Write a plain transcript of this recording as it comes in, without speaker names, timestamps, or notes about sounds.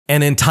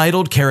An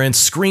entitled Karen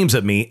screams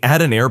at me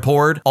at an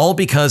airport, all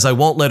because I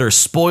won't let her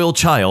spoiled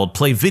child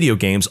play video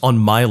games on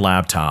my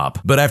laptop.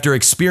 But after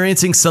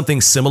experiencing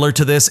something similar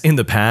to this in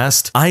the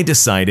past, I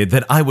decided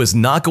that I was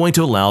not going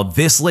to allow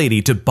this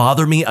lady to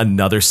bother me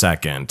another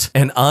second.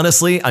 And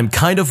honestly, I'm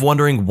kind of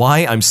wondering why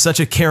I'm such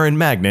a Karen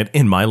magnet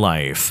in my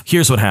life.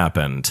 Here's what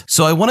happened.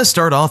 So I want to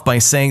start off by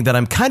saying that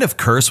I'm kind of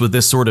cursed with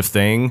this sort of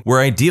thing, where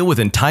I deal with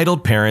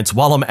entitled parents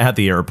while I'm at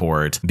the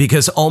airport,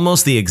 because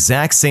almost the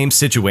exact same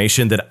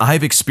situation that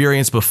I've experienced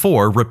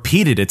before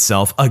repeated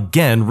itself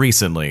again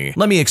recently.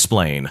 Let me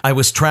explain. I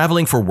was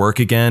traveling for work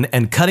again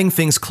and cutting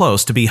things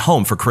close to be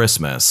home for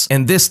Christmas,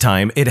 and this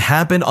time it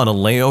happened on a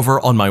layover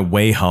on my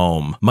way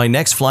home. My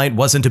next flight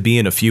wasn't to be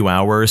in a few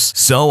hours,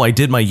 so I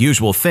did my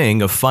usual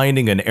thing of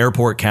finding an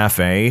airport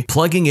cafe,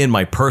 plugging in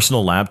my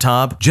personal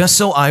laptop just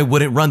so I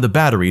wouldn't run the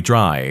battery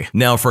dry.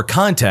 Now for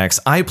context,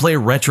 I play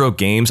retro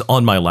games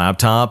on my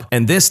laptop,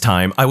 and this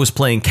time I was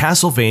playing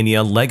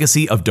Castlevania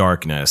Legacy of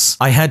Darkness.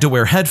 I had to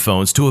wear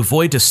headphones to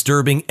avoid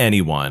disturbing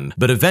anyone,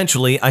 but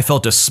eventually I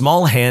felt a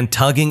small hand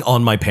tugging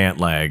on my pant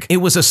leg. It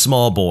was a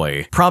small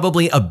boy,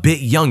 probably a bit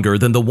younger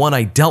than the one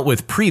I dealt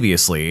with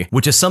previously,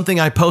 which is something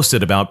I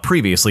posted about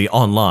previously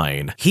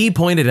online. He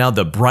pointed out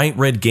the bright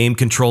red game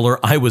controller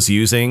I was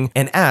using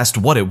and asked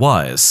what it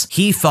was.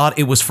 He thought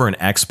it was for an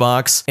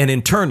Xbox, and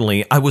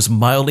internally I was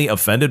mildly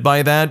offended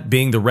by that,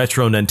 being the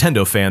retro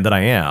Nintendo fan that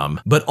I am.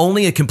 But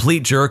only a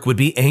complete jerk would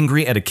be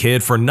angry at a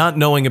kid for not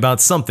knowing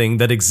about something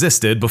that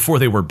existed before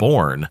they were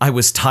born. I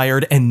was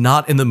tired and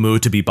not in the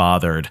mood to be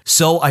bothered,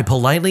 so I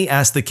politely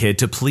asked the kid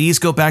to please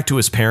go back to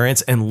his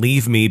parents and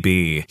leave me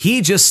be.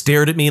 He just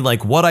stared at me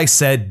like what I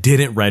said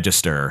didn't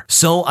register,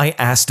 so I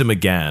asked him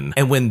again,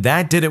 and when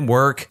that didn't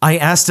work, I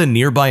asked a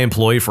nearby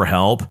employee for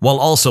help while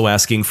also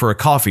asking for a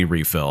coffee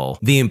refill.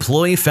 The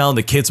employee found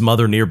the kid's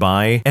mother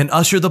nearby and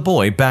ushered the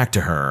boy back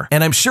to her.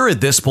 And I'm sure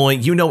at this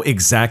point you know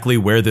exactly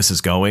where this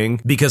is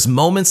going, because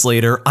moments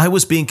later I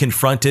was being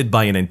confronted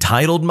by an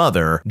entitled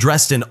mother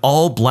dressed in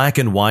all black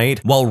and white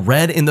while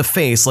red in the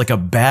face like a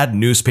bad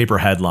newspaper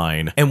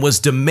headline, and was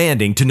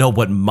demanding to know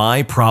what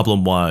my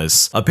problem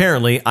was.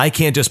 Apparently, I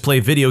can't just play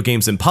video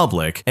games in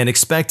public and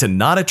expect to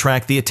not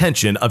attract the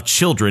attention of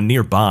children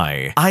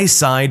nearby. I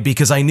sighed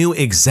because I knew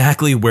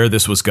exactly where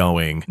this was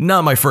going.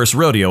 Not my first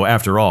rodeo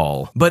after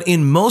all. But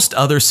in most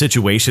other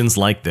situations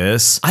like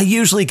this, I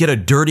usually get a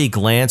dirty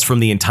glance from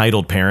the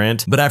entitled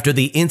parent, but after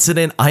the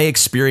incident I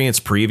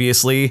experienced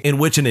previously, in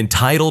which an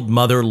entitled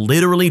mother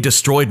literally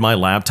destroyed my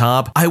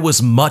laptop, I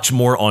was much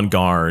more on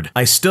guard.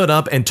 I stood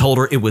up and told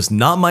her it was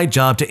not my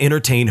job to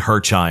entertain her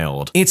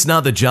child. It's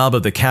not the job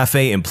of the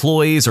cafe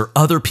employees or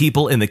other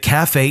people in the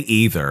cafe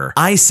either.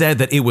 I said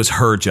that it was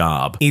her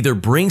job. Either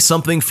bring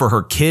something for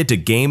her kid to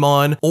game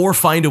on or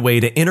find a way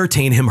to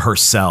entertain him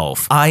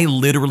herself. I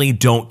literally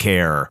don't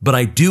care, but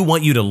I do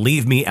want you to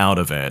leave me out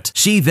of it.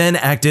 She then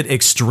acted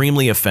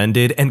extremely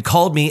offended and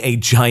called me a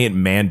giant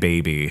man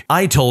baby.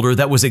 I told her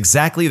that was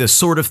exactly the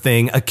sort of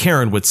thing a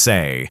Karen would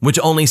say, which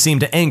only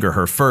seemed to anger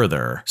her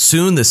further.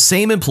 Soon the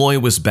same employee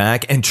was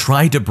back and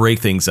tried to break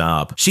things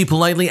up. She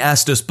politely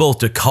asked us both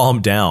to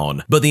calm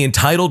down, but the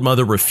entitled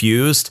mother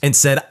refused and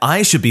said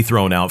I should be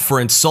thrown out for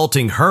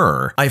insulting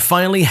her. I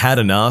finally had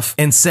enough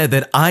and said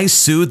that I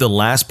sued the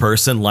last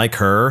person like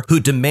her who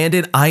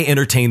demanded I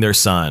entertain their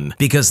son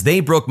because they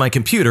broke my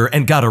computer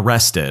and got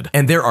arrested,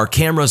 and there are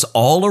cameras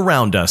all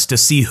around us to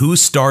see who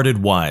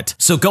started what.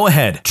 So go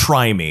ahead,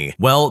 try me.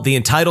 Well, the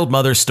entitled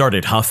mother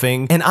started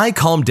huffing, and I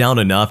calmed down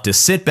enough to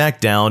sit back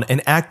down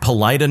and act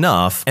polite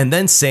enough and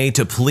then say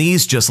to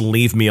please just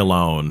leave me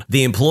alone.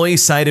 The employee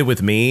sided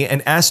with me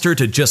and asked her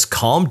to just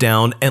calm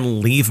down and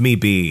leave me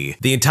be.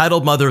 The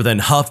entitled mother then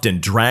huffed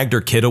and dragged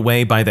her kid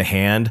away by the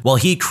hand while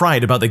he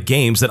cried about the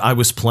games that I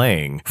was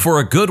playing. For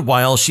a good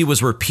while, she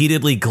was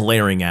repeatedly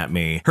glaring at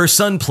me. Her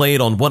son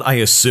played on what I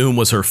assume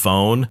was her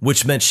phone,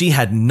 which meant she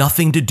had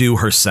nothing to do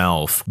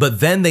herself. But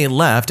then they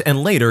left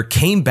and later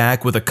came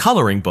back with a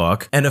coloring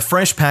book and a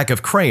fresh pack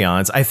of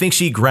crayons I think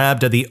she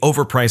grabbed at the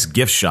overpriced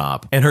gift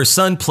shop, and her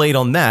son played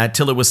on that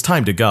till it was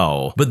time to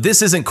go. But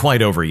this isn't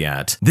quite over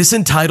yet. This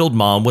entitled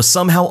mom was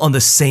somehow on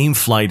the same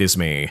flight as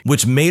me,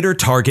 which made her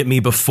target me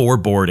before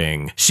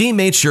boarding. She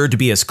made sure to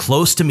be as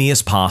close to me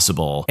as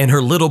possible, and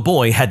her little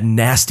boy had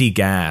nasty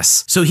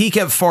gas, so he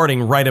kept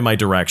farting right in my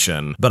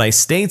direction. But I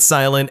stayed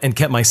silent and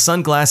kept my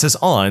sunglasses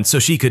on so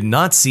she could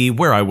not see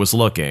where I was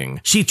looking.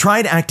 She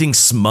tried acting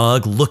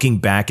smug looking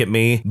back at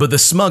me, but the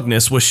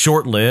smugness was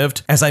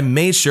short-lived as I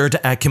made sure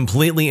to act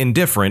completely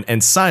indifferent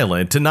and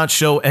silent to not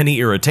show any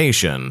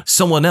irritation.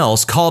 Someone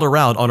else called her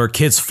out on her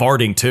kids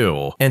farting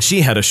too, and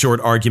she had a short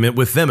argument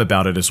with them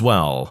about it as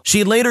well.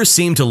 She later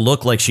seemed to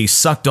look like she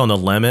sucked on a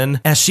lemon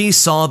as she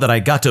saw that I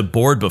got to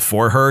board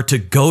before her to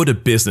go to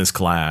business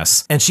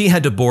class, and she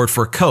had to board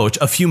for coach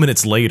a few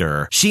minutes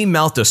later. She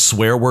mouthed a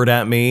swear word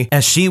at me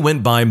as she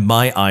went by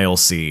my aisle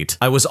seat.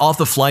 I was off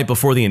the flight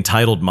before the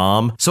entitled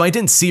mom, so I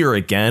didn't see her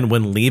again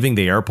when leaving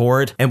the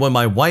airport, and when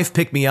my wife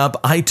picked me up,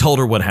 I told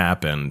her what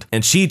happened,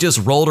 and she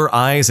just rolled her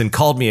eyes and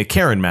called me a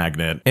Karen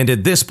magnet, and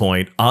at this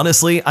point,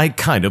 honestly, I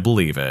kinda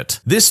believe it.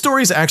 This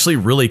story is actually actually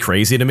really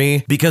crazy to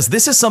me because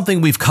this is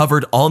something we've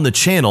covered on the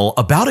channel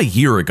about a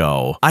year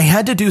ago. I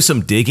had to do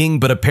some digging,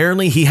 but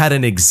apparently he had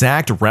an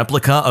exact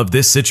replica of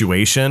this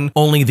situation,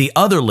 only the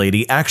other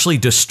lady actually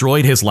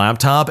destroyed his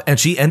laptop and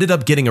she ended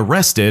up getting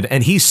arrested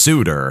and he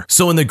sued her.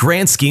 So in the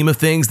grand scheme of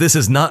things, this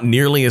is not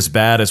nearly as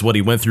bad as what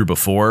he went through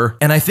before,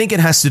 and I think it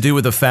has to do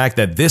with the fact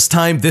that this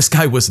time this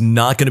guy was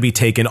not going to be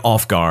taken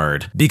off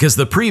guard, because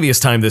the previous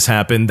time this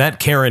happened, that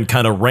Karen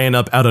kind of ran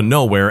up out of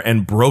nowhere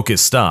and broke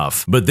his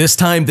stuff. But this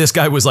time, this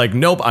guy was like,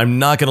 nope, I'm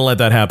not gonna let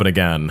that happen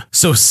again.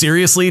 So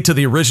seriously, to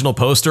the original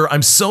poster,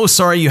 I'm so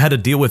sorry you had to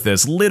deal with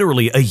this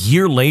literally a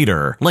year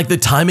later. Like, the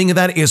timing of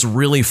that is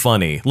really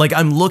funny. Like,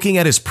 I'm looking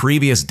at his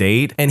previous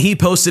date, and he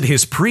posted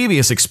his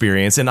previous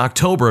experience in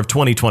October of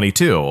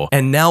 2022,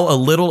 and now a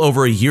little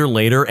over a year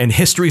later, and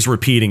history's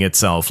repeating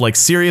itself. Like,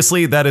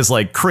 seriously, that is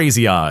like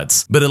crazy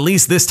odds. But at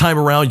least this time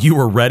around, you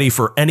were ready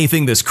for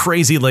anything this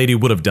crazy lady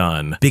would have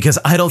done, because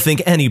I don't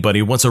think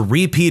anybody wants a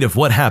repeat of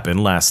what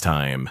happened last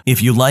time.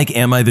 If you like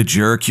Am I the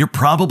Jerk, you're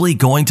probably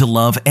going to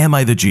love Am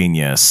I the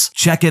Genius.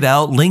 Check it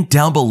out, link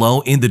down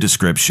below in the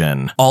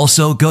description.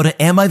 Also, go to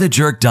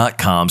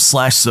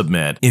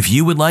AmITheJerk.com/submit if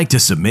you would like to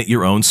submit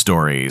your own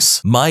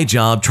stories. My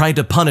job tried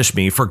to punish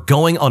me for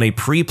going on a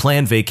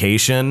pre-planned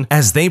vacation,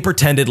 as they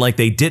pretended like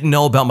they didn't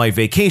know about my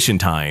vacation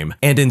time,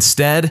 and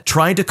instead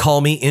tried to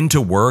call me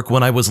into work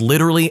when I was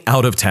literally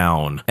out of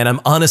town. And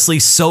I'm honestly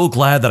so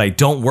glad that I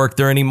don't work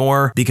there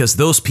anymore, because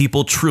those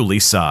people truly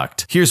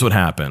sucked. Here's what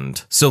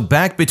happened. So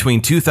back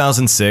between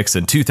 2006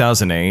 and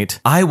 2008,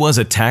 I was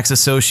a tax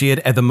associate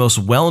at the most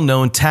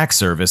well-known tax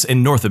service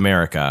in North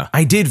America.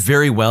 I did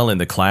very well in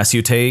the class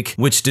you take,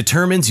 which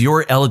determines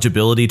your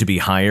eligibility to be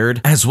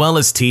hired, as well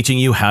as teaching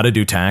you how to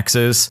do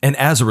taxes, and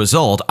as a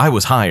result, I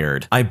was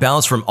hired. I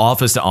bounced from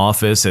office to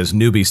office as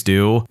newbies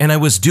do, and I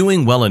was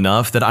doing well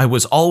enough that I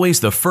was always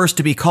the first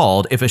to be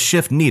called if a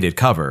shift needed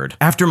covered.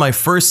 After my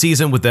first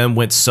season with them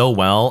went so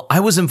well, I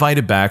was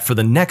invited back for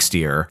the next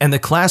year, and the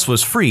class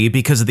was free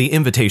because of the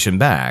invitation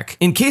back.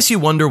 In case you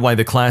wonder why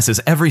the class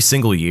is every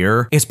single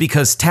year, it's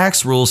because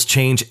tax rules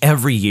change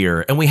every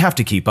year and we have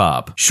to keep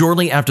up.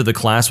 Shortly after the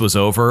class was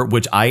over,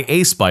 which I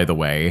aced by the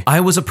way, I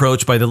was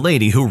approached by the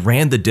lady who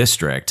ran the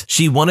district.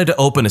 She wanted to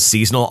open a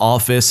seasonal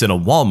office in a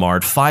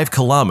Walmart 5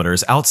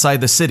 kilometers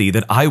outside the city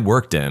that I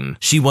worked in.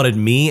 She wanted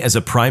me as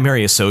a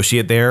primary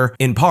associate there,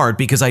 in part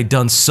because I'd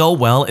done so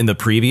well in the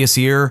previous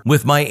year,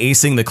 with my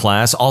acing the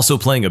class also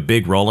playing a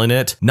big role in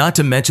it, not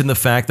to mention the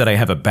fact that I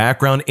have a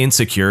background in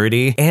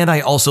security, and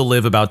I also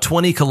live about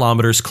 20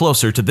 kilometers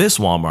closer to this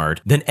Walmart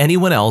than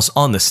anyone else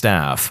on the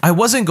staff. I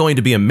wasn't going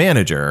to be a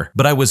manager,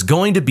 but I was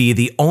going to be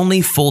the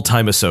only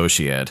full-time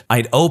associate.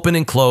 I'd open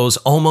and close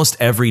almost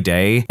every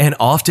day, and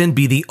often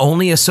be the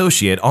only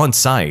associate on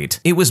site.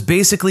 It was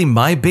basically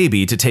my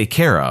baby to take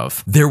care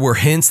of. There were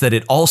hints that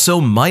it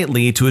also might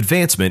lead to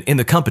advancement in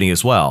the company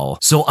as well,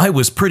 so I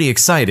was pretty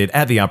excited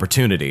at the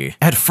opportunity.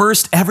 At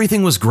first,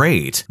 everything was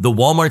great. The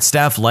Walmart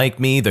staff liked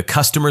me, the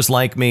customers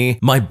liked me,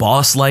 my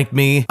boss liked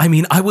me. I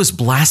mean, I was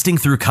blasting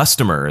through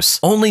customers.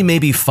 Only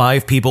maybe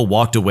 5 people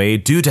walked away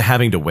due to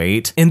having to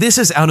wait, and this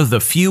is out of the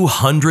few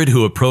hundred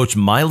who approached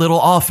my little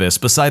office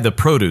beside the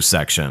produce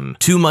section.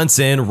 2 months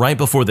in, right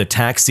before the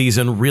tax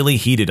season really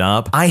heated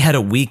up, I had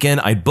a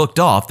weekend I'd booked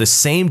off the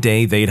same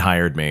day they'd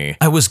hired me.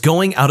 I was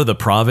going out of the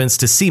province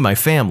to see my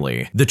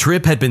family. The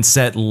trip had been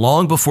set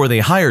long before they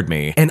hired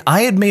me, and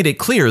I had made it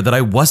clear that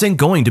I wasn't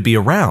going to be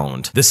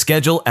around. The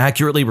schedule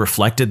accurately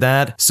reflected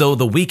that, so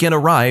the weekend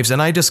arrives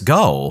and I just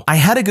go. I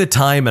had a good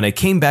time and I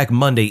came back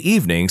Monday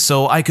evening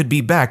so I could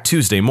be back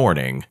Tuesday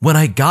morning. When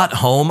I got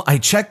home, I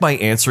checked my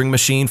answering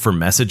machine for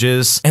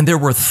messages, and there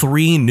were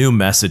 3 new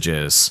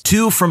messages.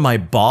 2 from my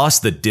boss,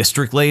 the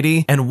district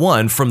lady, and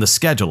 1 from the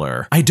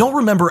scheduler. I don't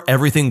remember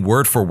everything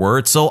word for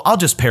word, so I'll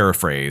just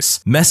paraphrase.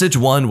 Message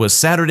 1 was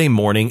Saturday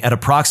morning at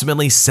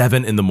approximately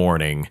 7 in the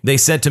morning. They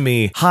said to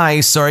me,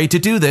 "Hi, sorry to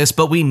do this,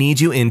 but we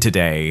need you in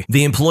today.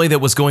 The employee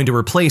that was going to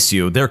replace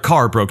you, their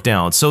car broke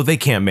down, so they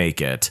can't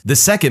make it." The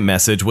second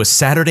message was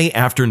Saturday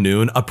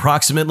afternoon,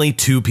 approximately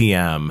 2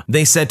 p.m.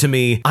 They said to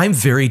me, "I'm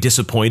very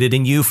disappointed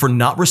in you for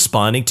not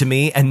responding to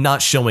me and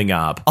not showing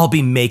up. I'll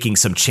be making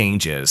some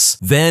changes."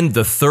 Then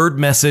the third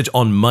message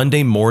on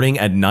Monday morning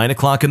at 9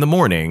 o'clock in the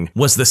morning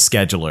was the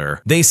scheduler.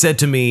 They said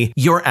to me,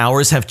 "Your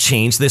hours have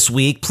changed this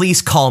week.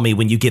 Please call me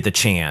when you get the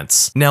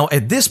chance." Now,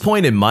 at this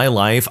point in my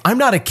life, I'm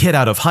not a kid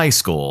out of high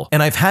school,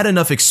 and I've had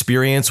enough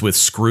experience with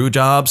screw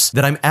jobs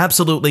that I'm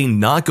absolutely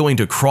not going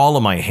to crawl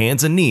on my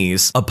hands and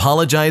knees,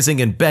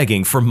 apologizing and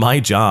begging for my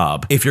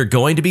job. If you're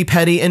going to be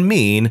petty and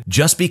mean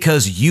just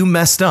because you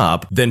messed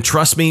up, then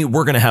trust me,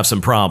 we're gonna have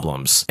some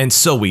problems. And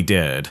so we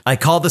did. I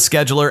called the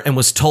scheduler and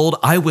was told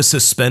I was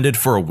suspended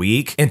for a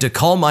week and to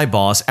call my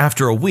boss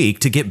after a week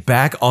to get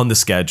back on the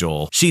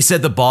schedule. She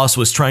said the boss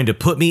was trying to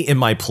put me in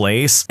my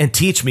place and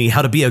teach me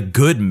how to be a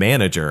good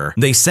manager.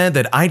 They said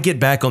that I'd get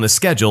back on the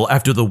schedule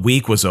after the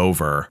week was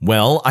over.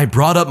 Well, I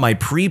brought up my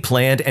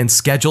pre-planned and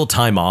scheduled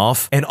time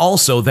off, and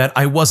also that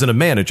I wasn't a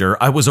manager,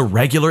 I was a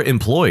regular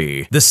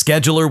employee. The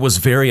scheduler was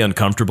very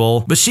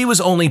uncomfortable, but she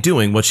was only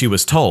doing what she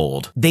was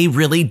told. They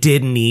really really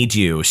did need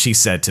you," she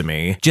said to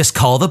me. "Just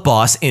call the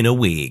boss in a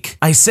week."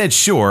 I said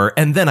sure,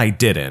 and then I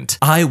didn't.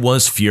 I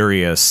was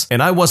furious, and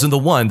I wasn't the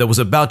one that was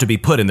about to be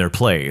put in their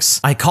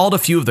place. I called a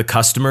few of the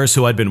customers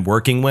who I'd been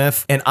working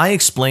with, and I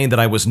explained that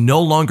I was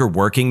no longer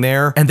working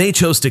there, and they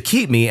chose to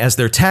keep me as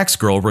their tax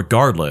girl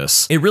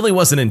regardless. It really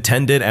wasn't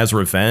intended as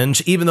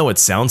revenge, even though it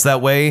sounds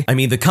that way. I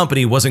mean, the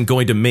company wasn't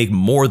going to make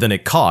more than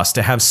it cost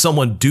to have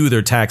someone do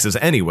their taxes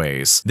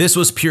anyways. This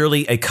was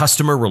purely a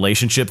customer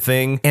relationship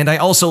thing, and I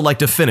also like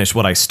to finish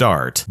what I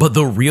start. But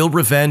the real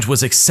revenge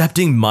was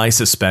accepting my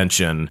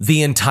suspension.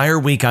 The entire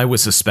week I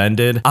was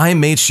suspended, I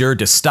made sure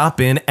to stop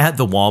in at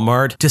the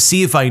Walmart to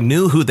see if I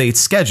knew who they'd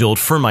scheduled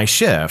for my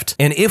shift,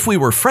 and if we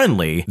were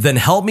friendly, then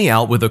help me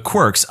out with the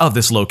quirks of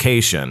this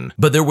location.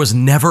 But there was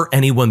never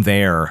anyone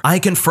there. I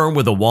confirmed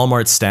with the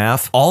Walmart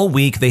staff, all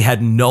week they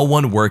had no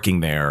one working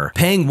there.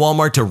 Paying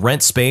Walmart to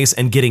rent space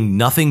and getting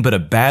nothing but a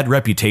bad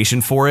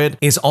reputation for it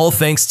is all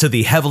thanks to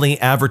the heavily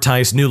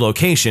advertised new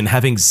location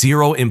having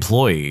 0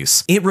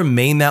 employees. It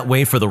remained that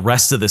way for the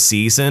rest of the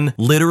season,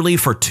 literally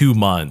for 2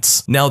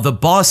 months. Now, the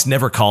boss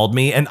never called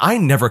me and I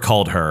never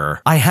called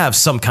her. I have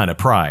some kind of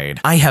pride.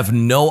 I have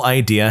no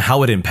idea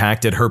how it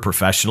impacted her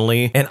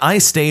professionally, and I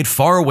stayed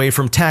far away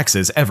from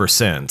taxes ever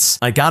since.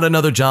 I got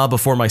another job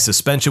before my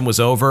suspension was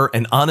over,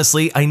 and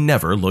honestly, I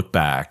never looked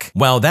back.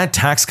 Wow, that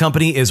tax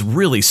company is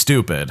really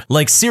stupid.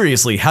 Like,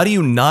 seriously, how do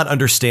you not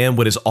understand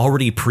what is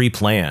already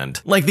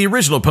pre-planned? Like, the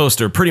original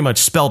poster pretty much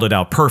spelled it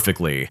out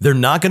perfectly. They're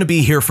not going to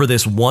be here for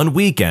this one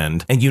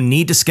weekend, and you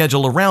need to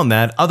schedule around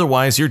that,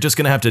 otherwise you're just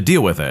going to have to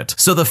deal with it.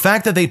 So the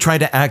fact that they try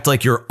to act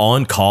like you're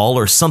on call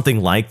or something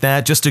like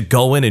that just to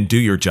go in and do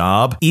your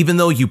job, even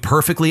though you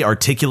perfectly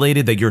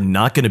articulated that you're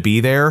not going to be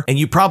there, and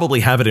you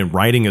probably have it in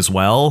writing as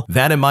well,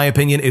 that in my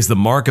opinion is the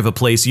mark of a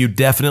place you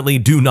definitely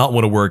do not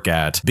want to work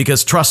at.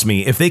 Because trust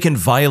me, if they can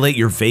violate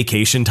your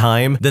vacation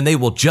time, then they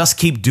will just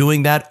keep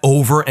doing that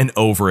over and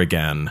over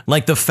again.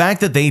 Like, the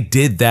fact that they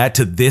did that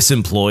to this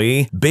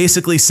employee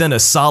basically sent a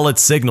solid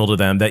signal to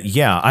them that,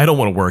 yeah, I don't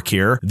want to work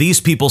here.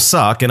 These people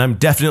suck, and I'm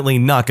definitely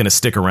not going to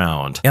stick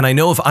around. And I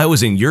know if I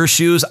was in your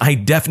shoes, I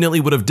definitely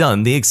would have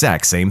done the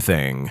exact same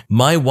thing.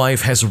 My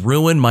wife has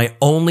ruined my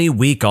only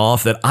week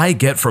off that I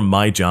get from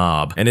my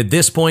job, and at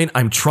this point,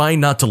 I'm trying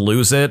not to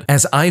lose it,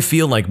 as I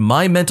feel like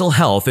my mental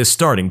health is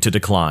starting to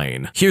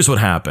decline. Here's what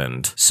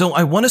happened. So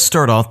I want to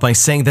start off by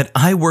saying that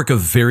I work a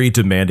very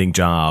demanding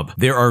job.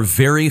 There are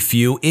very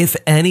few, if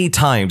any,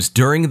 times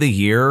during the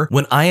year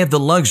when I have the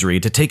luxury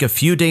to take a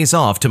few days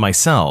off to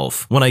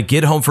myself. When I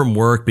get home from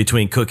work,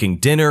 between cooking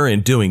dinner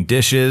and doing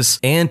dishes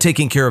and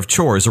taking care of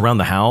chores around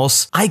the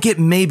house, I get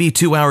maybe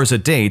 2 hours a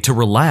day to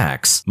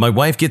relax. My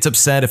wife gets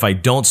upset if I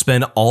don't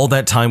spend all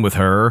that time with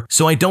her,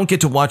 so I don't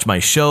get to watch my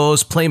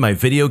shows, play my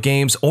video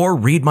games, or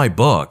read my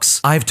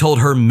books. I've told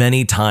her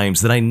many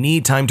times that I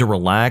need time to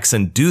relax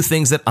and do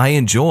things that I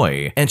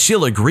enjoy, and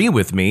she'll agree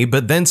with me,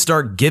 but then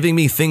start giving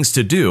me things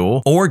to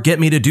do or get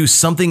me to do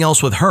something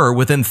else with her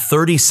within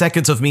 30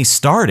 seconds of me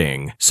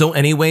starting. So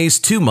anyways,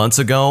 2 months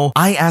ago,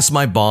 I asked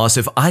my boss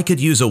if I could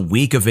use a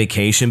week of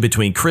vacation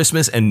between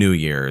Christmas and New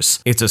Year's.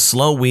 It's a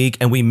slow week,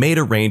 and we made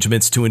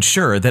arrangements to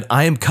ensure that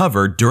I am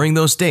covered during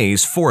those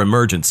days for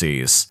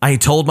emergencies. I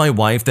told my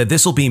wife that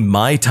this will be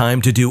my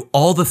time to do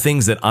all the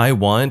things that I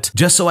want,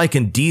 just so I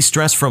can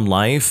de-stress from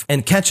life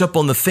and catch up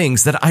on the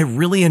things that I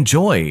really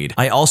enjoyed.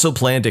 I also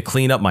plan to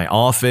clean up my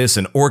office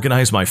and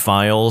organize my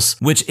files,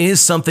 which is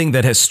something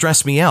that has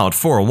stressed me out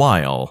for a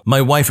while.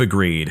 My wife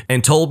agreed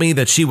and told me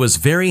that she was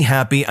very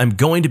happy I'm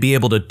going to be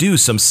able to do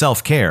some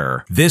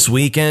self-care. This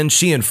weekend,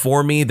 she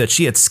informed me that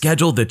she had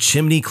scheduled the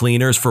chimney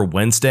cleaners for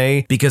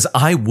Wednesday because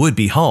I would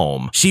be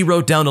home. She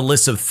wrote down a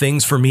list of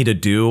things for me to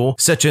do,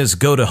 such as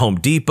go to Home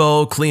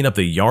Depot, clean up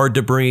the yard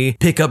debris,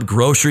 pick up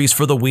groceries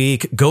for the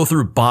week, go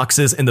through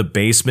boxes in the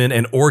basement,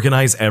 and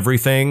organize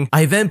everything.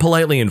 I then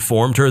politely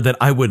informed her that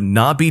I would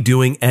not be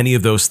doing any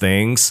of those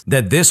things,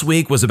 that this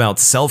week was about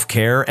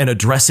self-care and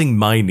addressing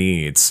my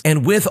needs.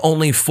 And with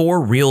only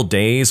 4 real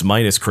days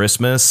minus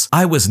Christmas,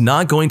 I was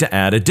not going to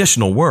add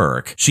additional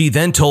work. She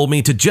then told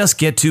me to just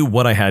get to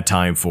what I had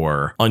time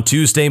for. On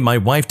Tuesday, my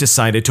wife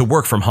decided to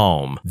work from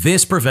home.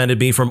 This prevented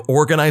me from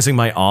organizing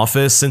my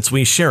office since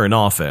we share an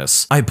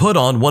office. I put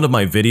on one of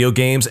my video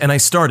games and I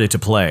started to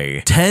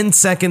play. 10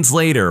 seconds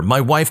later,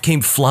 my wife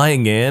came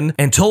flying in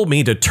and told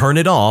me to turn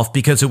it off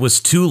because it was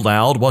too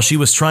loud while she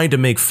was trying to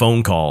make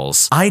phone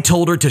calls. I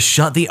told her to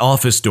shut the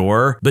office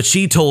door, but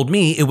she told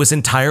me it was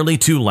entirely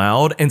too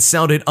loud and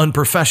sounded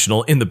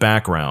unprofessional in the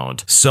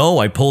background. So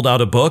I pulled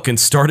out a book and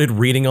started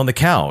reading on the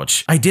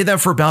couch. I did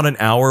that for about an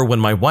hour when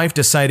my wife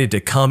decided to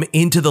come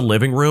into the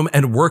living room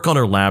and work on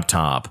her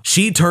laptop.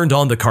 She turned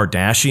on the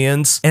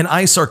Kardashians, and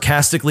I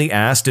sarcastically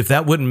asked if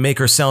that wouldn't make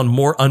her sound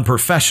more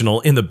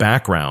unprofessional in the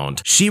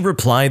background. She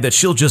replied that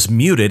she'll just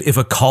mute it if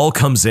a call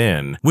comes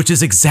in, which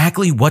is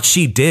exactly what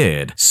she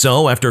did.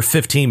 So after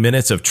 15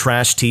 minutes of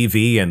trash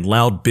TV and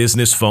loud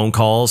business phone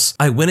calls,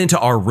 I went into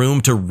our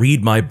room to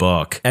read my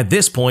book. At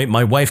this point,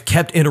 my wife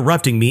kept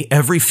interrupting me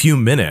every few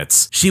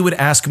minutes. She would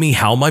ask me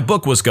how my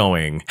book was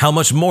going. How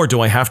much more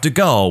do I have to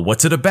go?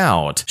 What's it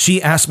about? She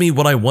She asked me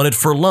what I wanted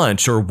for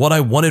lunch or what I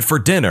wanted for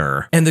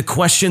dinner, and the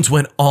questions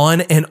went on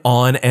and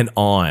on and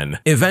on.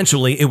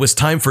 Eventually, it was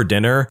time for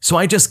dinner, so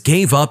I just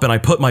gave up and I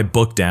put my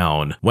book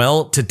down.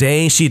 Well,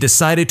 today she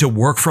decided to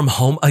work from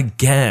home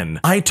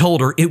again. I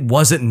told her it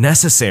wasn't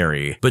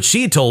necessary, but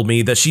she told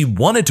me that she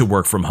wanted to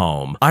work from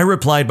home. I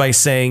replied by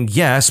saying,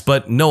 yes,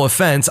 but no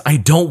offense, I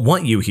don't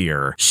want you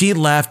here. She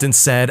laughed and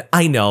said,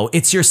 I know,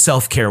 it's your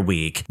self-care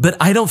week, but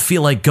I don't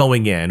feel like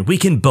going in. We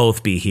can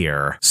both be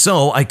here.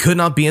 So I could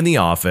not be in the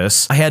office.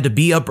 I had to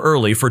be up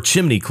early for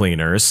chimney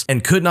cleaners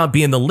and could not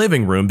be in the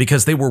living room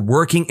because they were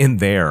working in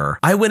there.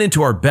 I went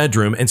into our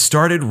bedroom and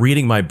started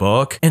reading my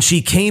book, and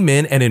she came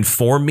in and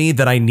informed me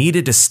that I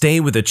needed to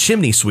stay with the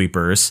chimney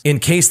sweepers in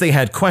case they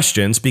had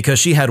questions because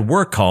she had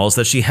work calls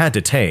that she had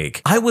to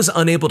take. I was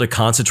unable to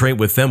concentrate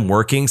with them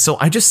working, so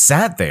I just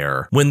sat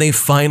there. When they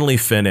finally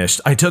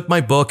finished, I took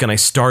my book and I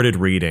started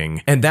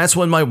reading. And that's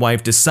when my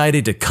wife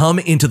decided to come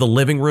into the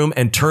living room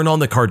and turn on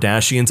the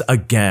Kardashians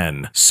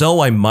again.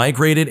 So I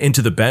migrated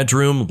into the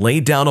bedroom,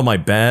 laid down on my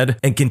bed,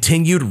 and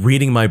continued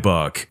reading my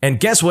book. And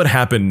guess what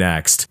happened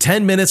next?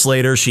 10 minutes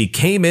later, she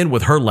came in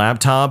with her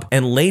laptop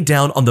and laid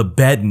down on the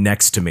bed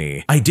next to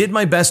me. I did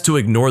my best to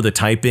ignore the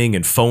typing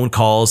and phone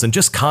calls and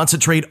just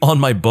concentrate on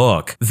my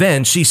book.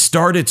 Then she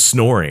started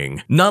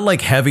snoring. Not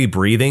like heavy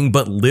breathing,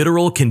 but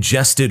literal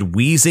congested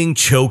wheezing,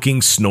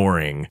 choking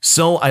snoring.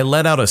 So I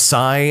let out a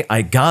sigh,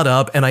 I got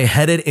up, and I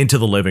headed into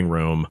the living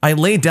room. I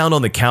laid down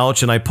on the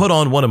couch and I put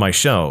on one of my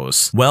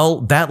shows.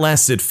 Well, that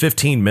lasted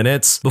 15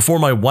 minutes before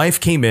my wife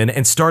came in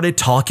and started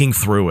talking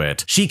through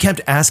it. She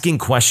kept asking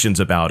questions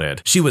about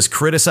it. She was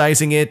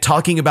criticizing it,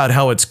 talking about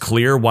how it's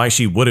clear why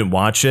she wouldn't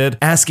watch it,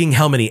 asking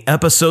how many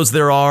episodes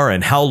there are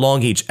and how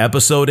long each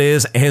episode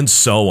is, and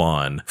so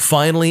on.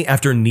 Finally,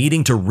 after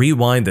needing to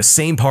rewind the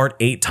same part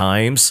 8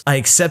 times, I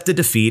accepted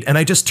defeat and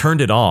I just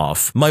turned it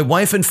off. My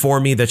wife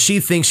informed me that she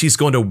thinks she's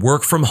going to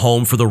work from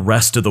home for the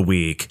rest of the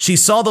week. She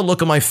saw the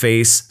look on my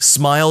face,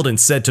 smiled, and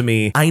said to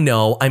me, I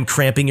know I'm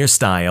cramping your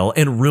style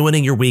and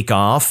ruining your week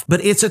off,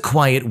 but it's a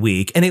quiet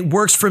week and it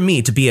works for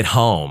me to be at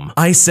home.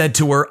 I said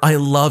to her, I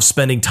love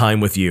spending time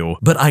with you,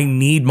 but I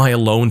need my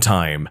alone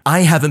time.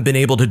 I haven't been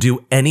able to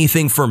do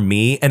anything for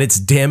me and it's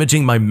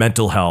damaging my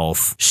mental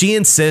health. She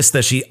insists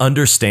that she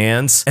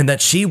understands and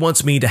that she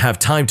wants me to have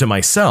time to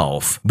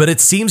myself, but it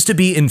seems to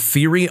be in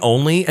theory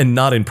only and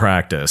not in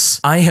practice.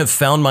 I have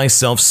found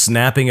myself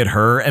snapping at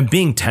her and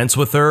being tense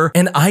with her,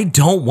 and I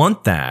don't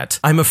want that.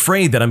 I'm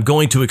afraid that I'm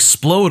going to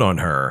explode on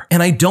her,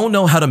 and I don't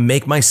know how to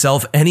make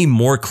myself any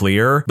more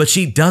clear, but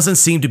she doesn't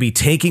seem to be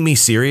taking me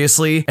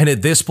seriously, and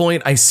at this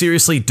point, I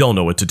seriously don't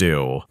know what to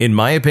do. In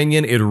my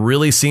opinion, it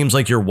really seems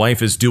like your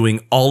wife is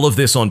doing all of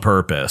this on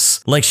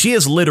purpose. Like she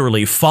is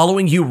literally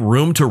following you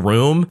room to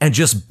room and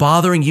just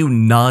bothering you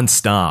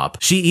non-stop.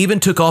 She even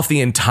took off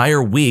the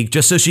entire week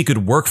just so she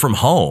could work from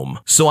home.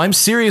 So I'm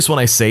serious when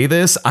I say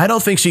this, I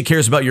don't think she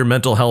cares about your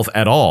mental health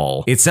at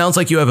all. It sounds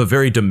like you have a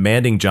very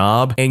demanding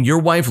job and your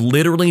wife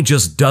literally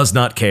just does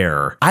not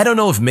care. I don't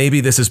know if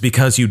maybe this is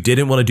because you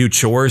didn't want to do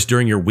chores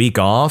during your week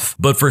off,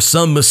 but for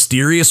some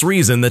mysterious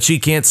reason that she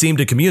can't seem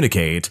to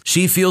communicate,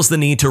 she feels the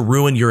need to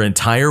ruin your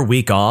entire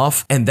week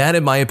off, and that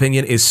in my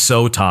opinion is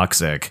so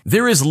toxic.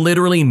 There is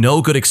literally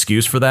no good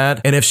excuse for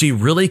that, and if she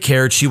really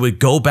cared, she would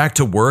go back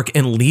to work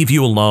and leave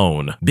you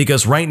alone.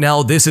 Because right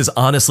now, this is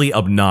honestly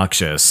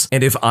obnoxious.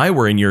 And if I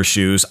were in your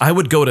shoes, I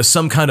would go to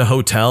some kind of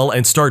hotel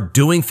and start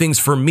doing things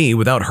for me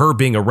without her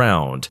being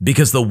around.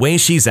 Because the way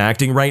she's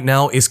acting right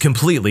now is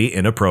completely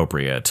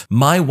inappropriate.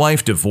 My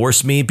wife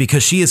divorced me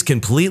because she is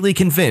completely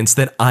convinced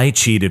that I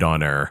cheated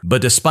on her.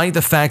 But despite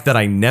the fact that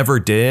I never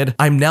did,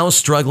 I'm now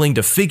struggling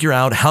to figure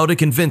out how to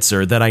convince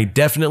her that I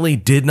definitely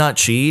did not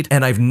cheat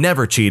and I've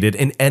never cheated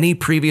in any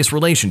previous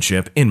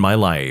relationship in my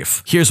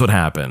life. Here's what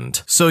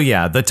happened. So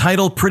yeah, the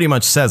title pretty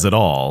much says it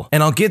all,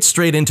 and I'll get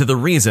straight into the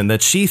reason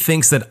that she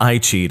thinks that I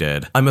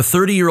cheated. I'm a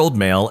 30-year-old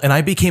male and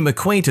I became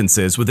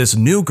acquaintances with this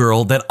new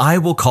girl that I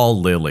will call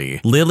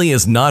Lily. Lily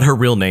is not her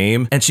real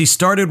name and she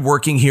started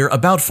working here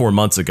about 4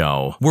 months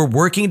ago. We're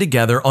working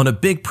together on a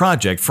big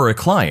project for a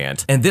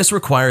client, and this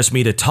requires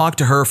me to talk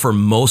to her for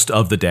most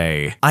of the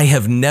day. I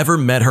have never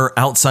met her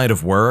outside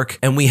of work,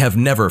 and we have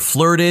never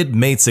flirted,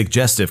 made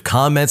suggestive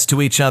comments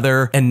to each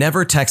other, and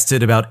never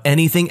texted about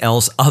anything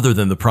else other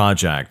than the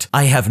project.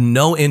 I have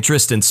no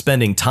interest in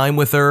spending time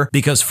with her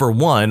because for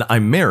one,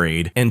 I'm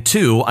married, and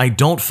two, I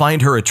don't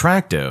find her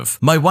attractive.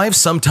 My wife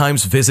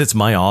sometimes visits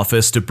my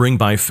office to bring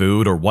by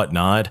food or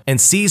whatnot, and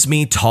sees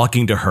me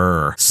talking to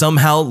her.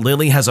 Somehow,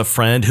 Lily has a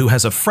friend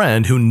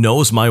who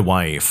knows my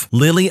wife.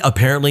 Lily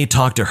apparently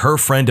talked to her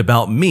friend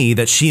about me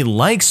that she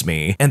likes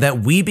me and that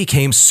we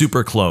became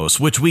super close,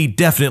 which we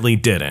definitely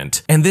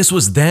didn't. And this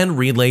was then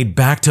relayed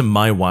back to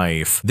my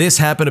wife. This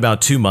happened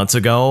about 2 months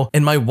ago,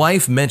 and my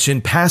wife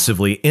mentioned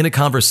passively in a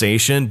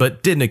conversation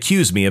but didn't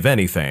accuse me of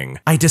anything.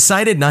 I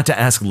decided not to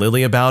ask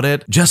Lily about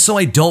it, just so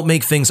I don't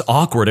make things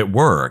awkward at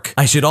work.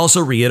 I should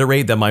also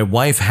reiterate that my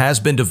wife has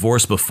been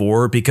divorced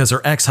before because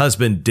her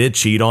ex-husband did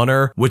cheat on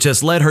her, which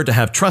has led her to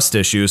have trust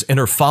issues in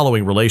her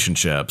following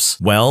relationships.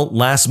 Well,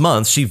 last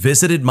month she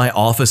visited my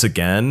office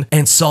again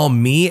and saw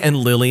me and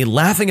Lily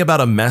laughing about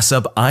a mess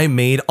up I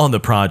made on the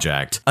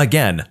project.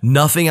 Again,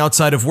 nothing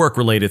outside of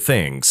work-related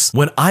things.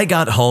 When I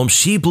got home,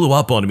 she blew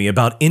up on me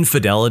about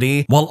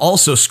infidelity while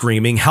also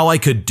screaming how I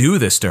could do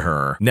this to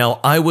her. Now,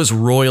 I was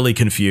royally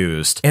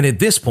confused, and at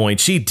this point,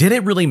 she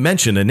didn't really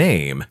mention a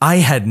name. I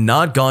had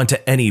not gone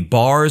to any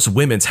bars,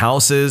 women's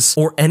houses,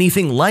 or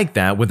anything like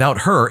that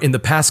without her in the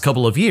past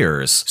couple of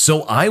years,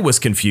 so I was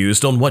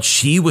confused on what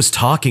she was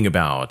talking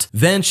about.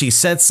 Then she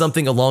said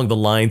something along the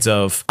lines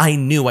of, "I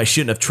knew I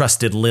shouldn't have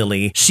trusted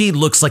Lily. She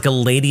looks like a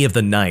lady of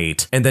the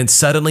night." And then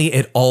suddenly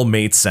it all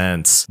made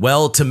sense.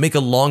 Well, to make a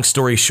long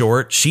story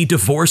short, she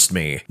divorced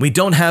me. We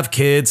don't have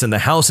kids and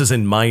the house is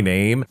in my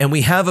name, and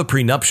we have a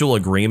prenuptial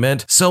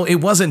agreement, so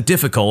it wasn't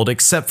difficult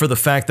except for the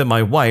fact that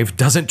my wife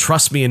doesn't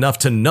trust me enough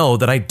to know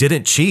that I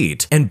didn't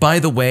cheat. And by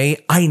the way,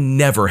 I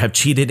never have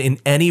cheated in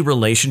any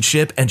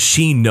relationship, and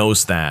she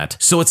knows that.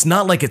 So it's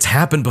not like it's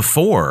happened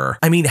before.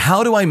 I mean,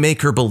 how do I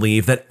make her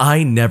believe that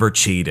I never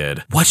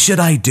cheated? What should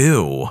I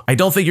do? I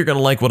don't think you're gonna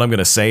like what I'm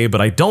gonna say,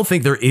 but I don't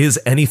think there is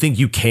anything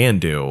you can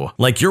do.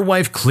 Like, your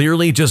wife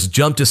clearly just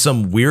jumped to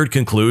some weird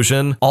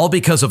conclusion, all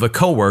because of a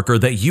coworker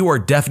that you are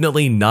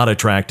definitely not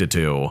attracted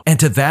to. And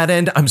to that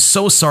end, I'm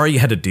so sorry you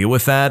had to deal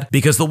with that,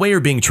 because the way you're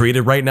being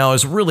treated right now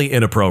is really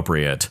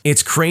inappropriate.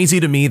 It's crazy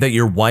to me that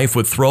your wife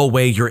would throw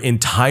away your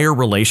entire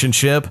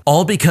relationship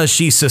all because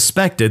she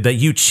suspected that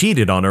you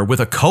cheated on her with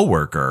a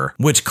coworker,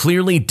 which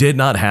clearly did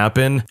not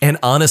happen. And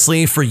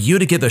honestly, for you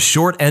to get the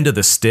short end of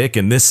the stick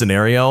in this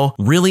scenario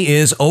really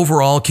is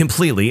overall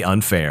completely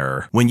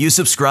unfair. When you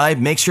subscribe,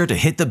 make sure to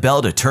hit the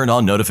bell to turn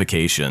on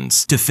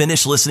notifications. To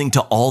finish listening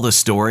to all the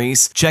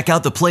stories, check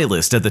out the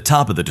playlist at the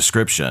top of the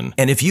description.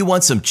 And if you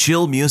want some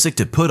chill music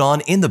to put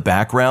on in the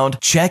background,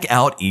 check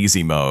out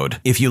Easy Mode.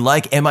 If you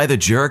like Am I the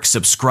Jerk,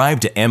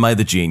 subscribe to Am I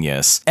the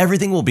Genius.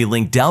 Everything will be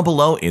linked down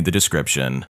below in the description.